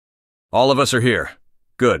All of us are here.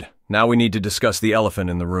 Good. Now we need to discuss the elephant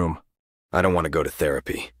in the room. I don't want to go to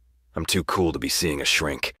therapy. I'm too cool to be seeing a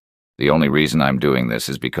shrink. The only reason I'm doing this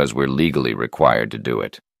is because we're legally required to do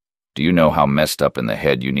it. Do you know how messed up in the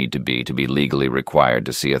head you need to be legally required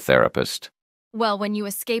to see a therapist? Well, when you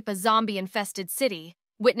escape a zombie-infested city,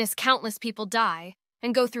 witness countless people die,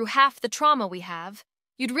 and go through half the trauma we have,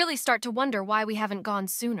 you'd really start to wonder why we haven't gone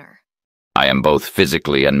sooner. I am both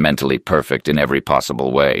physically and mentally perfect in every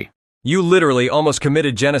possible way. You literally almost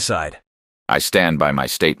committed genocide. I stand by my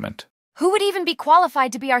statement. Who would even be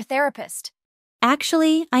qualified to be our therapist?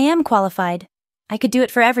 Actually, I am qualified. I could do it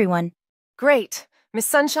for everyone. Great. Miss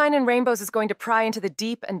Sunshine and Rainbows is going to pry into the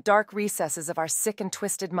deep and dark recesses of our sick and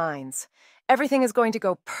twisted minds. Everything is going to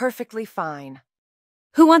go perfectly fine.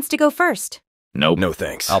 Who wants to go first? Nope. No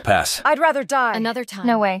thanks. I'll pass. I'd rather die. Another time.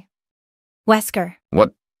 No way. Wesker.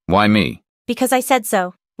 What? Why me? Because I said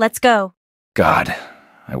so. Let's go. God,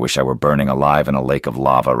 I wish I were burning alive in a lake of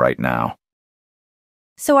lava right now.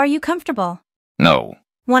 So are you comfortable? No.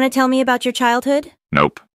 Want to tell me about your childhood?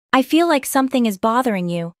 Nope. I feel like something is bothering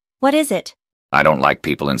you. What is it? I don't like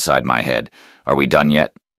people inside my head. Are we done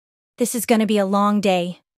yet? This is going to be a long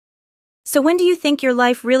day. So when do you think your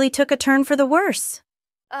life really took a turn for the worse?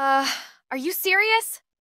 Are you serious?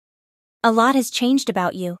 A lot has changed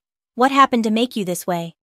about you. What happened to make you this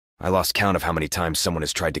way? I lost count of how many times someone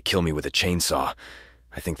has tried to kill me with a chainsaw.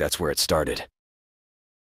 I think that's where it started.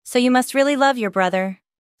 So you must really love your brother.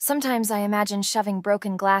 Sometimes I imagine shoving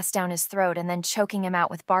broken glass down his throat and then choking him out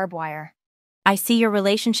with barbed wire. I see your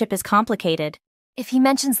relationship is complicated. If he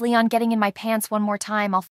mentions Leon getting in my pants one more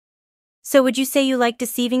time, I'll... So would you say you like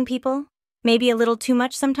deceiving people? Maybe a little too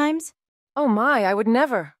much sometimes? Oh my, I would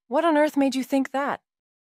never. What on earth made you think that?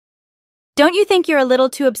 Don't you think you're a little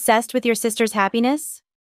too obsessed with your sister's happiness?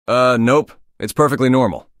 Nope. It's perfectly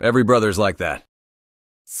normal. Every brother's like that.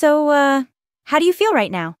 So, how do you feel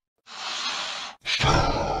right now?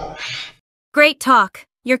 Great talk.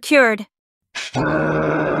 You're cured.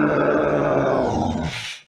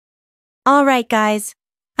 All right, guys.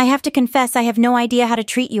 I have to confess I have no idea how to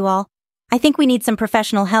treat you all. I think we need some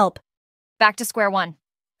professional help. Back to square one.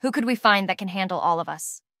 Who could we find that can handle all of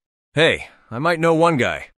us? Hey, I might know one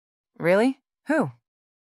guy. Really? Who?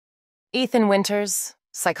 Ethan Winters,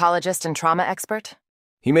 psychologist and trauma expert?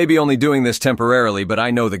 He may be only doing this temporarily, but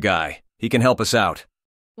I know the guy. He can help us out.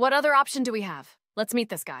 What other option do we have? Let's meet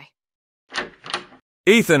this guy.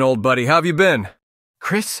 Ethan, old buddy, how have you been?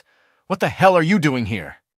 Chris, what the hell are you doing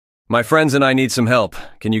here? My friends and I need some help.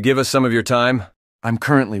 Can you give us some of your time? I'm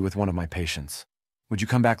currently with one of my patients. Would you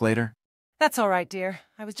come back later? That's all right, dear.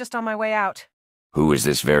 I was just on my way out. Who is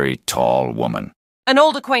this very tall woman? An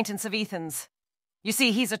old acquaintance of Ethan's. You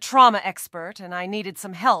see, he's a trauma expert, and I needed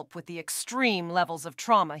some help with the extreme levels of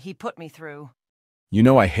trauma he put me through. You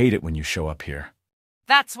know I hate it when you show up here.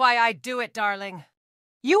 That's why I do it, darling.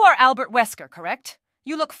 You are Albert Wesker, correct?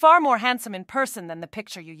 You look far more handsome in person than the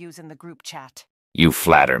picture you use in the group chat. You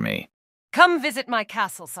flatter me. Come visit my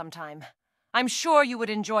castle sometime. I'm sure you would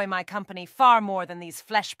enjoy my company far more than these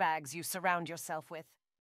flesh bags you surround yourself with.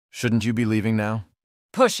 Shouldn't you be leaving now?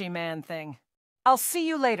 Pushy man thing. I'll see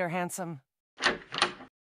you later, handsome.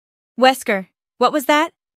 Wesker, what was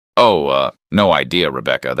that? Oh, no idea,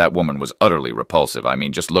 Rebecca. That woman was utterly repulsive. I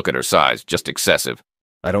mean, just look at her size. Just excessive.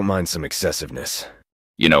 I don't mind some excessiveness.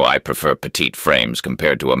 You know, I prefer petite frames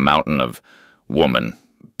compared to a mountain of woman.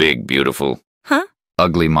 Big, beautiful. Huh?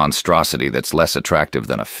 Ugly monstrosity that's less attractive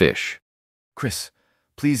than a fish. Chris,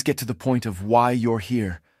 please get to the point of why you're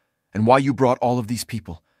here, and why you brought all of these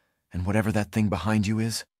people, and whatever that thing behind you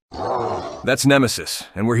is. That's Nemesis,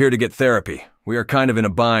 and we're here to get therapy. We are kind of in a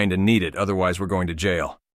bind and need it, otherwise we're going to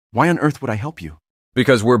jail. Why on earth would I help you?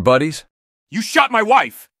 Because we're buddies? You shot my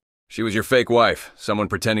wife! She was your fake wife, someone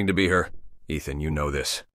pretending to be her. Ethan, you know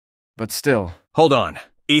this. But still. Hold on.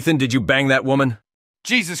 Ethan, did you bang that woman?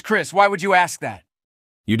 Jesus, Chris, why would you ask that?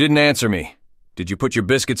 You didn't answer me. Did you put your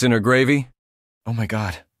biscuits in her gravy? Oh my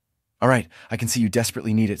God. All right, I can see you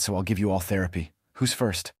desperately need it, so I'll give you all therapy. Who's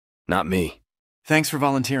first? Not me. Thanks for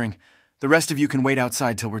volunteering. The rest of you can wait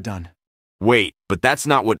outside till we're done. Wait, but that's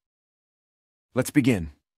not what... Let's begin.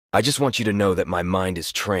 I just want you to know that my mind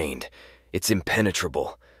is trained. It's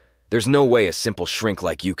impenetrable. There's no way a simple shrink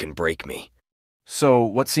like you can break me. So,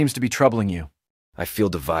 what seems to be troubling you? I feel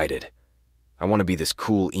divided. I want to be this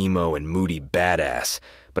cool emo and moody badass,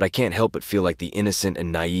 but I can't help but feel like the innocent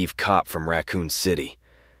and naive cop from Raccoon City.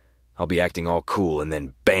 I'll be acting all cool and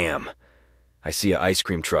then bam! I see an ice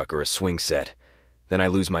cream truck or a swing set. Then I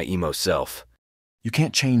lose my emo self. You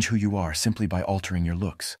can't change who you are simply by altering your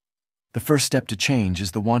looks. The first step to change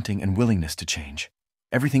is the wanting and willingness to change.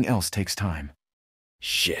 Everything else takes time.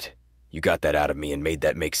 Shit. You got that out of me and made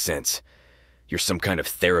that make sense. You're some kind of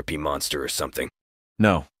therapy monster or something.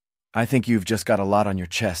 No, I think you've just got a lot on your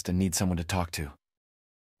chest and need someone to talk to.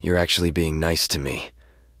 You're actually being nice to me.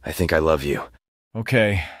 I think I love you.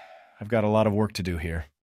 Okay, I've got a lot of work to do here.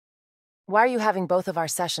 Why are you having both of our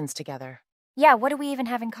sessions together? Yeah, what do we even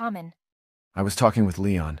have in common? I was talking with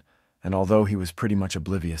Leon, and although he was pretty much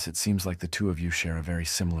oblivious, it seems like the two of you share a very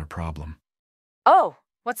similar problem. Oh,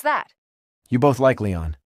 what's that? You both like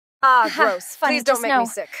Leon. Ah, gross. Funny, Please don't just make no. me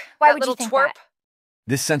sick. Why That would you little think twerp? that?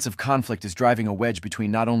 This sense of conflict is driving a wedge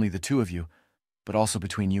between not only the two of you, but also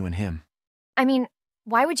between you and him. I mean,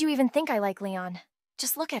 why would you even think I like Leon?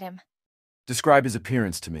 Just look at him. Describe his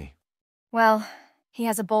appearance to me. Well, he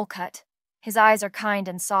has a bowl cut. His eyes are kind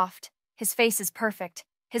and soft. His face is perfect.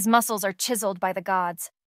 His muscles are chiseled by the gods.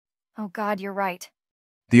 Oh God, you're right.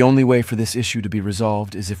 The only way for this issue to be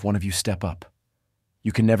resolved is if one of you step up.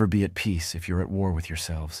 You can never be at peace if you're at war with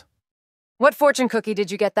yourselves. What fortune cookie did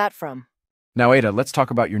you get that from? Now, Ada, let's talk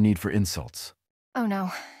about your need for insults. Oh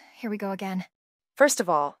no, here we go again. First of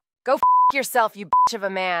all, go yourself, you bitch of a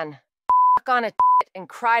man. On a and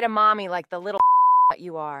cry to mommy like the little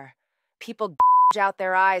you are. People out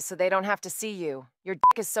their eyes so they don't have to see you. Your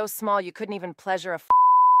dick is so small you couldn't even pleasure a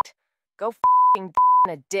Go in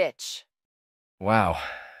a ditch. Wow,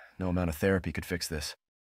 no amount of therapy could fix this.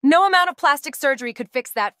 No amount of plastic surgery could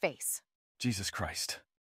fix that face. Jesus Christ.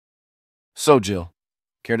 So, Jill,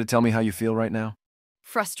 care to tell me how you feel right now?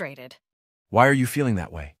 Frustrated. Why are you feeling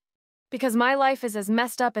that way? Because my life is as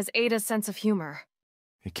messed up as Ada's sense of humor.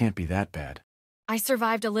 It can't be that bad. I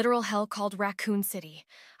survived a literal hell called Raccoon City.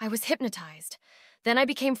 I was hypnotized. Then I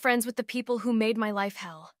became friends with the people who made my life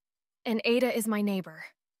hell. And Ada is my neighbor.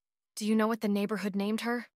 Do you know what the neighborhood named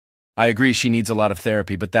her? I agree she needs a lot of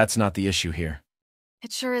therapy, but that's not the issue here.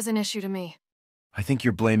 It sure is an issue to me. I think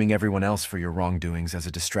you're blaming everyone else for your wrongdoings as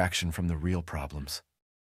a distraction from the real problems.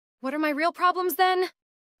 What are my real problems then?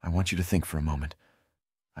 I want you to think for a moment.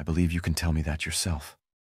 I believe you can tell me that yourself.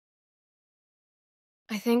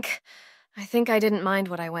 I think I didn't mind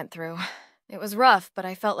what I went through. It was rough, but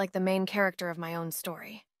I felt like the main character of my own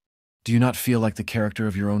story. Do you not feel like the character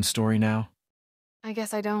of your own story now? I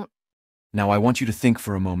guess I don't. Now I want you to think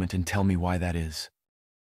for a moment and tell me why that is.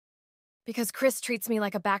 Because Chris treats me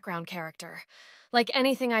like a background character. Like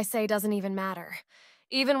anything I say doesn't even matter.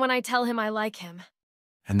 Even when I tell him I like him.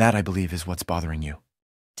 And that, I believe, is what's bothering you.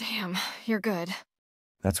 Damn, you're good.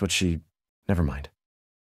 That's what she... Never mind.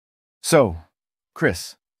 So,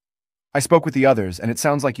 Chris, I spoke with the others, and it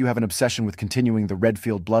sounds like you have an obsession with continuing the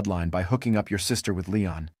Redfield bloodline by hooking up your sister with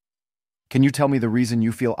Leon. Can you tell me the reason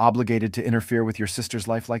you feel obligated to interfere with your sister's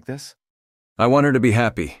life like this? I want her to be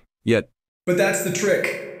happy, yet But that's the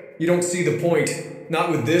trick. You don't see the point.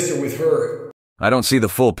 Not with this or with her. I don't see the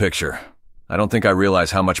full picture. I don't think I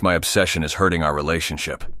realize how much my obsession is hurting our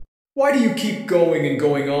relationship. Why do you keep going and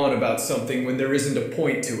going on about something when there isn't a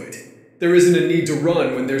point to it? There isn't a need to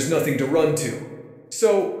run when there's nothing to run to.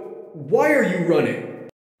 So, why are you running?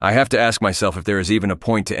 I have to ask myself if there is even a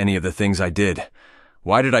point to any of the things I did.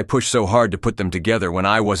 Why did I push so hard to put them together when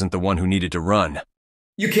I wasn't the one who needed to run?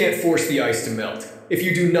 You can't force the ice to melt. If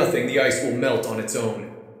you do nothing, the ice will melt on its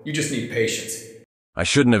own. You just need patience. I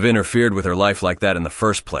shouldn't have interfered with her life like that in the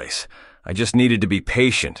first place. I just needed to be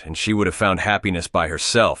patient, and she would have found happiness by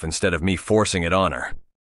herself instead of me forcing it on her.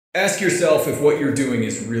 Ask yourself if what you're doing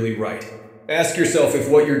is really right. Ask yourself if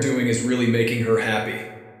what you're doing is really making her happy,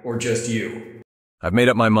 or just you. I've made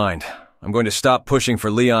up my mind. I'm going to stop pushing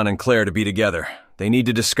for Leon and Claire to be together. They need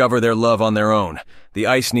to discover their love on their own. The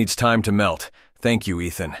ice needs time to melt. Thank you,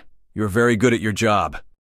 Ethan. You're very good at your job.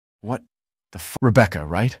 What the f... Rebecca,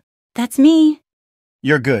 right? That's me.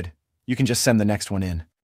 You're good. You can just send the next one in.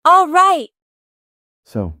 All right.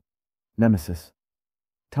 So, Nemesis,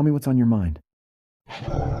 tell me what's on your mind.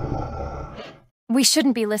 We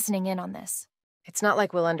shouldn't be listening in on this. It's not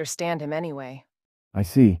like we'll understand him anyway. I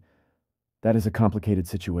see. That is a complicated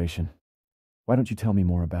situation. Why don't you tell me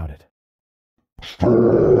more about it?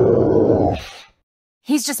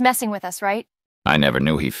 He's just messing with us, right? I never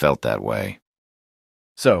knew he felt that way.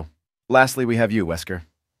 So, lastly we have you, Wesker.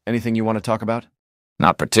 Anything you want to talk about?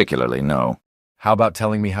 Not particularly, no. How about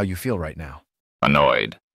telling me how you feel right now?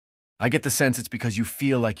 Annoyed. I get the sense it's because you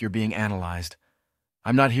feel like you're being analyzed.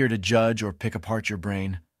 I'm not here to judge or pick apart your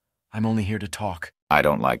brain. I'm only here to talk. I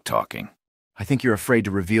don't like talking. I think you're afraid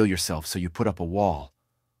to reveal yourself, so you put up a wall.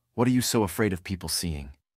 What are you so afraid of people seeing?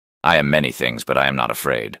 I am many things, but I am not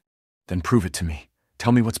afraid. Then prove it to me.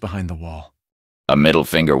 Tell me what's behind the wall. A middle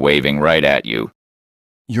finger waving right at you.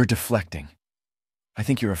 You're deflecting. I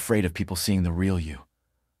think you're afraid of people seeing the real you.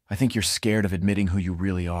 I think you're scared of admitting who you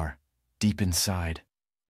really are, deep inside.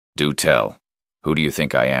 Do tell. Who do you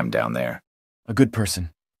think I am down there? A good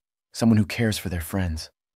person. Someone who cares for their friends.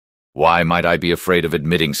 Why might I be afraid of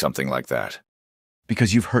admitting something like that?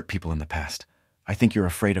 Because you've hurt people in the past. I think you're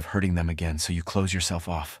afraid of hurting them again, so you close yourself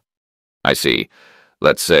off. I see.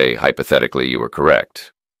 Let's say, hypothetically, you were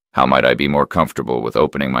correct. How might I be more comfortable with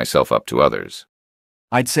opening myself up to others?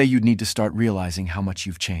 I'd say you'd need to start realizing how much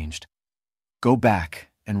you've changed. Go back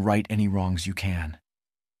and right any wrongs you can.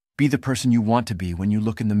 Be the person you want to be when you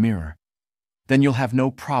look in the mirror. Then you'll have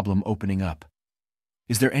no problem opening up.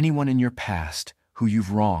 Is there anyone in your past who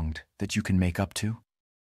you've wronged that you can make up to?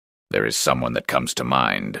 There is someone that comes to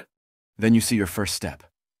mind. Then you see your first step.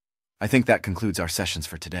 I think that concludes our sessions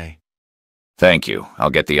for today. Thank you. I'll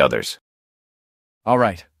get the others. All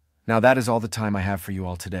right. Now that is all the time I have for you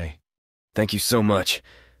all today. Thank you so much.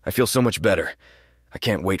 I feel so much better. I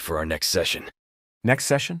can't wait for our next session. Next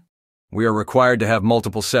session? We are required to have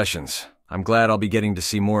multiple sessions. I'm glad I'll be getting to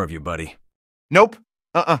see more of you, buddy. Nope.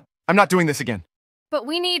 I'm not doing this again. But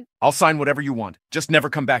we need... I'll sign whatever you want. Just never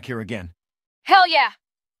come back here again. Hell yeah!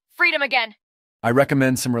 Freedom again! I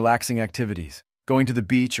recommend some relaxing activities. Going to the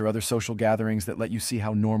beach or other social gatherings that let you see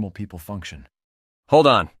how normal people function. Hold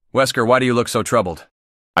on. Wesker, why do you look so troubled?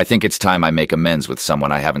 I think it's time I make amends with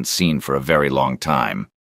someone I haven't seen for a very long time.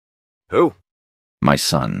 Who? My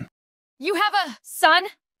son. You have a son?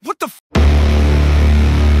 What the f?